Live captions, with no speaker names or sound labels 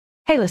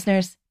Hey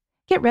listeners,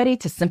 get ready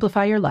to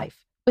simplify your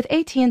life with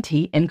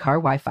AT&T in-car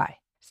Wi-Fi.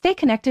 Stay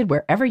connected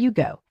wherever you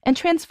go and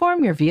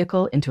transform your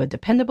vehicle into a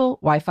dependable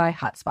Wi-Fi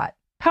hotspot.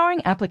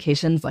 Powering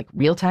applications like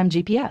real-time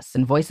GPS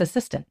and voice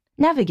assistant,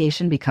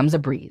 navigation becomes a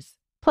breeze.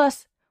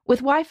 Plus,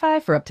 with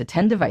Wi-Fi for up to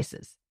 10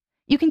 devices,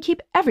 you can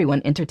keep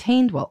everyone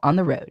entertained while on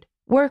the road,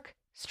 work,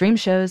 stream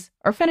shows,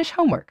 or finish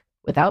homework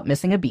without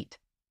missing a beat.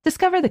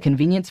 Discover the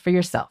convenience for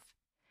yourself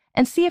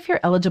and see if you're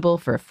eligible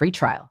for a free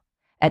trial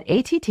at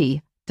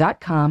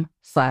att.com/in-car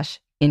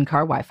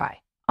Wi-Fi.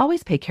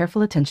 Always pay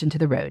careful attention to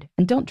the road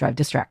and don't drive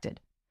distracted.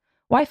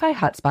 Wi-Fi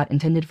hotspot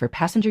intended for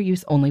passenger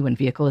use only when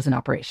vehicle is in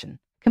operation.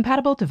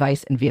 Compatible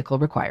device and vehicle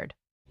required.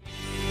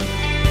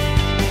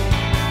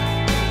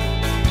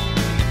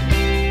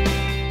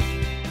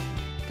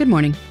 Good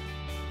morning.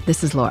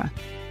 This is Laura.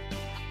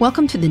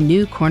 Welcome to the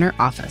New Corner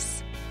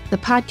Office, the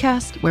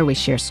podcast where we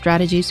share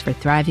strategies for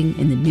thriving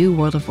in the new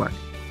world of work,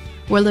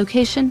 where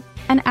location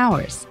and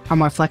hours are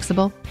more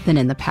flexible than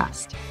in the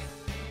past.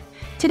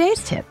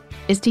 Today's tip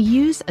is to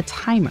use a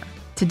timer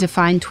to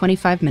define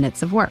 25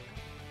 minutes of work.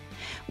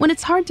 When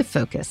it's hard to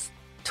focus,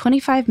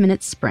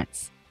 25-minute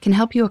sprints can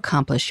help you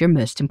accomplish your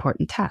most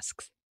important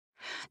tasks.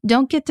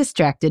 Don't get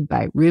distracted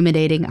by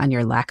ruminating on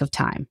your lack of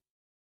time.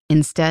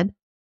 Instead,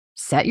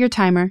 set your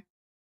timer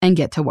and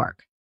get to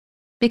work,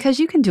 because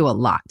you can do a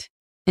lot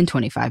in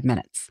 25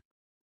 minutes.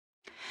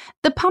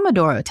 The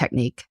Pomodoro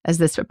technique, as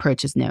this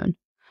approach is known,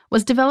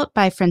 was developed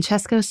by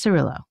Francesco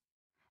Cirillo.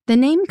 The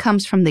name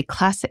comes from the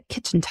classic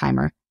kitchen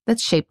timer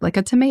that's shaped like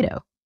a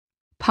tomato,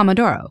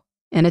 Pomodoro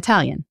in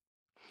Italian.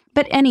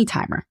 But any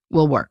timer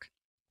will work.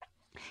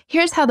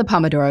 Here's how the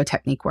Pomodoro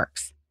technique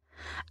works.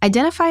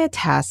 Identify a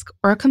task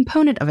or a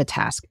component of a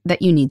task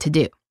that you need to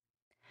do.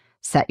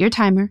 Set your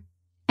timer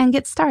and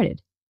get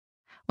started.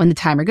 When the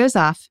timer goes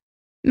off,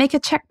 make a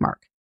check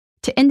mark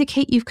to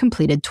indicate you've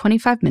completed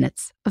 25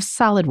 minutes of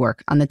solid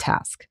work on the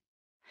task.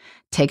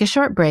 Take a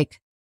short break,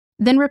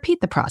 then repeat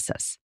the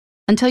process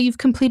until you've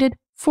completed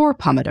 4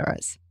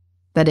 Pomodoros,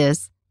 that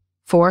is,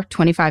 4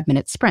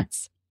 25-minute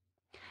sprints.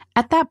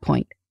 At that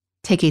point,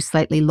 take a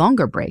slightly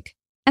longer break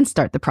and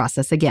start the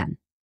process again.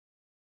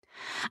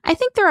 I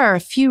think there are a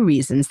few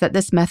reasons that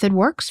this method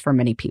works for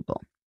many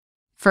people.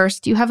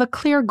 First, you have a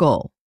clear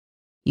goal.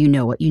 You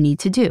know what you need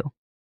to do.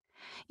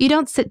 You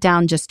don't sit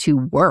down just to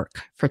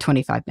work for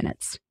 25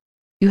 minutes.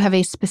 You have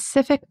a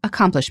specific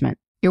accomplishment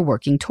you're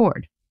working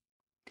toward.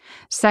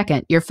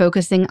 Second, you're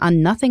focusing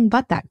on nothing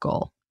but that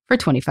goal for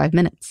 25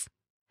 minutes.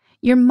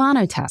 You're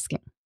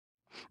monotasking.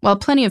 While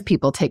plenty of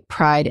people take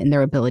pride in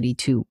their ability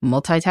to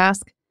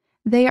multitask,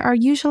 they are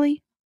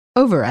usually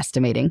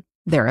overestimating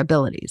their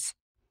abilities.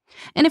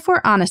 And if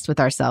we're honest with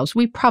ourselves,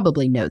 we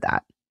probably know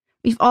that.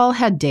 We've all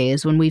had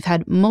days when we've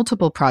had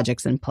multiple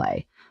projects in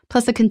play,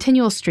 plus a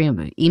continual stream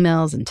of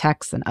emails and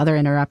texts and other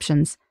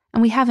interruptions,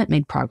 and we haven't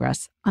made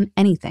progress on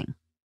anything.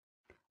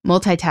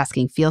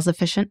 Multitasking feels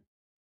efficient,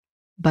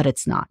 but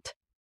it's not.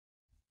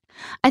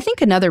 I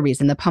think another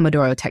reason the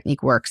Pomodoro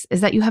technique works is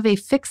that you have a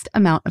fixed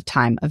amount of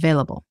time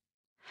available.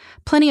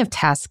 Plenty of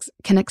tasks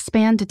can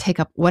expand to take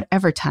up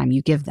whatever time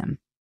you give them.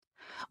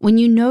 When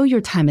you know your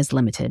time is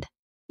limited,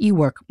 you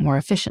work more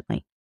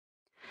efficiently.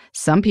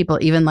 Some people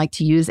even like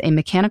to use a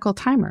mechanical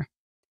timer.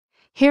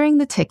 Hearing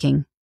the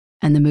ticking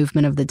and the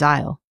movement of the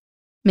dial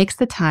makes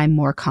the time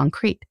more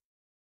concrete.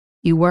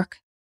 You work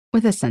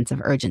with a sense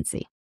of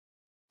urgency.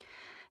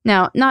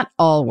 Now, not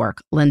all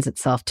work lends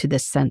itself to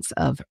this sense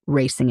of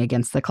racing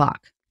against the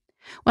clock.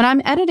 When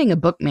I'm editing a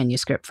book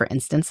manuscript, for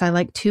instance, I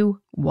like to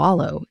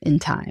wallow in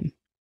time.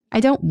 I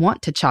don't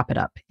want to chop it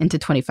up into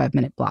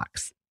 25-minute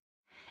blocks.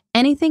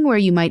 Anything where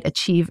you might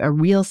achieve a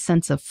real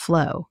sense of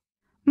flow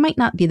might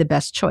not be the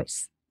best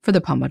choice for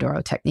the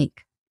Pomodoro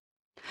technique.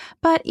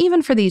 But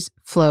even for these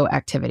flow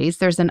activities,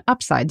 there's an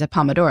upside to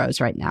Pomodoros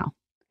right now.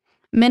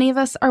 Many of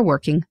us are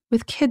working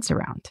with kids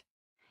around.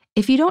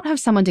 If you don't have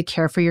someone to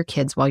care for your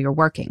kids while you're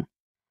working,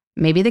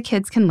 maybe the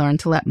kids can learn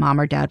to let mom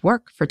or dad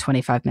work for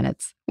 25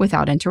 minutes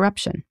without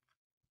interruption.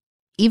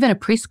 Even a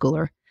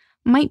preschooler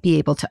might be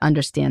able to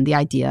understand the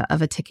idea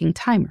of a ticking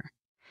timer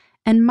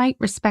and might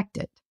respect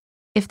it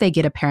if they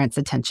get a parent's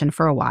attention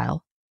for a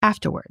while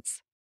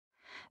afterwards.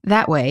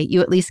 That way,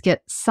 you at least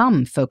get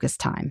some focus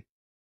time,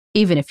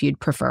 even if you'd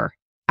prefer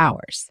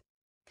hours.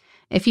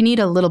 If you need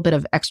a little bit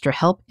of extra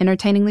help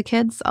entertaining the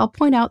kids, I'll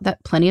point out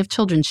that plenty of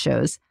children's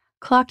shows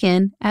clock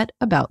in at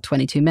about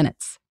 22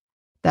 minutes.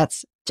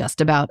 That's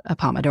just about a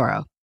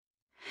Pomodoro.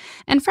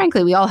 And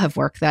frankly, we all have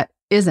work that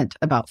isn't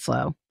about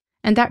flow,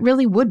 and that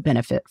really would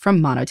benefit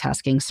from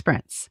monotasking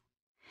sprints.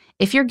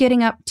 If you're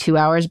getting up 2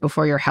 hours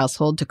before your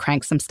household to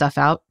crank some stuff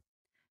out,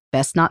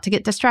 best not to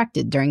get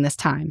distracted during this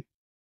time.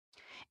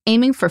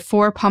 Aiming for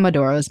 4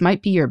 Pomodoros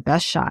might be your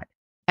best shot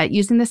at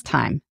using this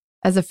time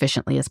as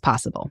efficiently as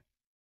possible.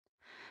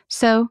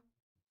 So,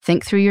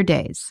 think through your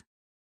days.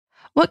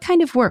 What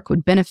kind of work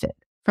would benefit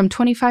from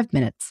 25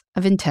 minutes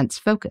of intense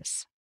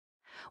focus?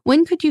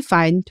 When could you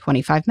find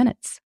 25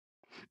 minutes?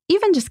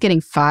 Even just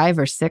getting 5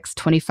 or 6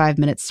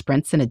 25-minute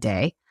sprints in a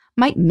day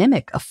might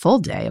mimic a full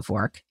day of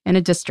work in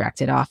a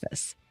distracted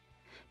office.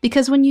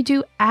 Because when you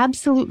do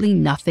absolutely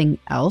nothing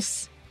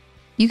else,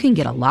 you can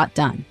get a lot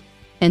done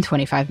in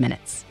 25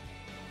 minutes.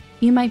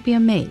 You might be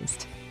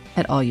amazed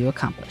at all you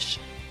accomplish.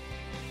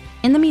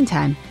 In the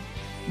meantime,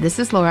 this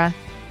is Laura.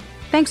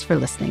 Thanks for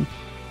listening,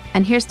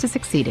 and here's to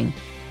succeeding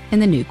in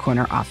the New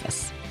Corner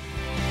Office.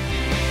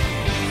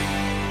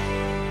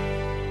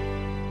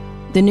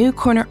 The New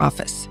Corner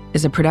Office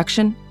is a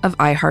production of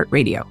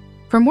iHeartRadio.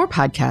 For more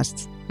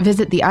podcasts,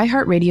 visit the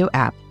iHeartRadio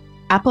app,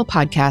 Apple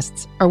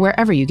Podcasts, or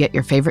wherever you get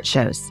your favorite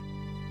shows.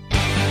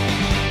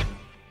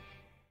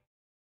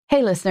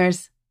 Hey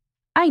listeners,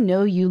 I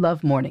know you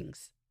love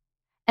mornings.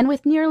 And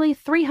with nearly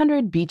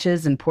 300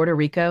 beaches in Puerto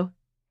Rico,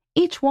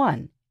 each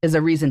one is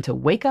a reason to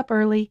wake up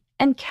early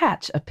and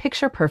catch a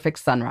picture-perfect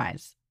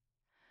sunrise.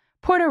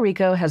 Puerto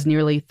Rico has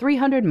nearly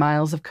 300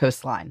 miles of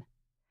coastline,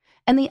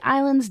 and the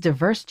island's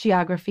diverse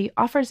geography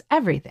offers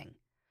everything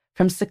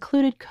from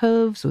secluded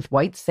coves with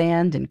white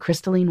sand and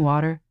crystalline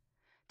water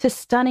to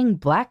stunning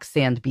black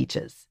sand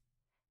beaches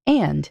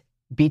and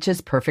beaches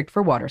perfect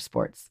for water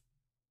sports.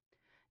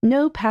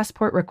 No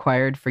passport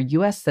required for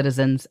U.S.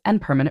 citizens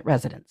and permanent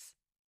residents.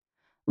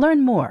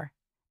 Learn more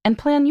and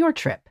plan your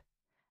trip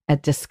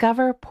at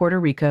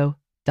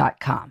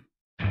discoverpuertorico.com.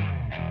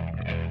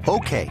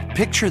 Okay,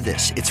 picture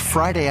this. It's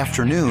Friday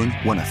afternoon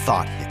when a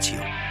thought hits you.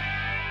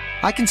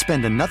 I can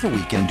spend another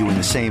weekend doing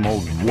the same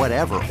old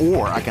whatever,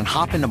 or I can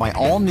hop into my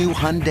all-new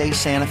Hyundai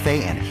Santa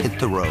Fe and hit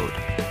the road.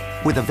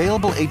 With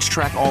available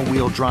H-Track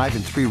all-wheel drive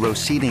and 3-row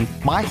seating,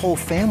 my whole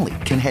family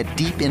can head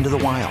deep into the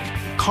wild.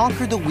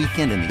 Conquer the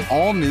weekend in the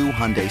all-new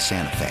Hyundai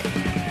Santa Fe.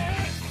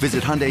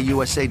 Visit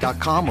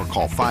HyundaiUSA.com or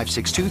call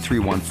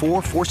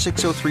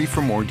 562-314-4603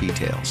 for more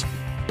details.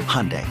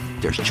 Hyundai,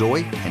 there's joy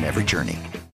in every journey.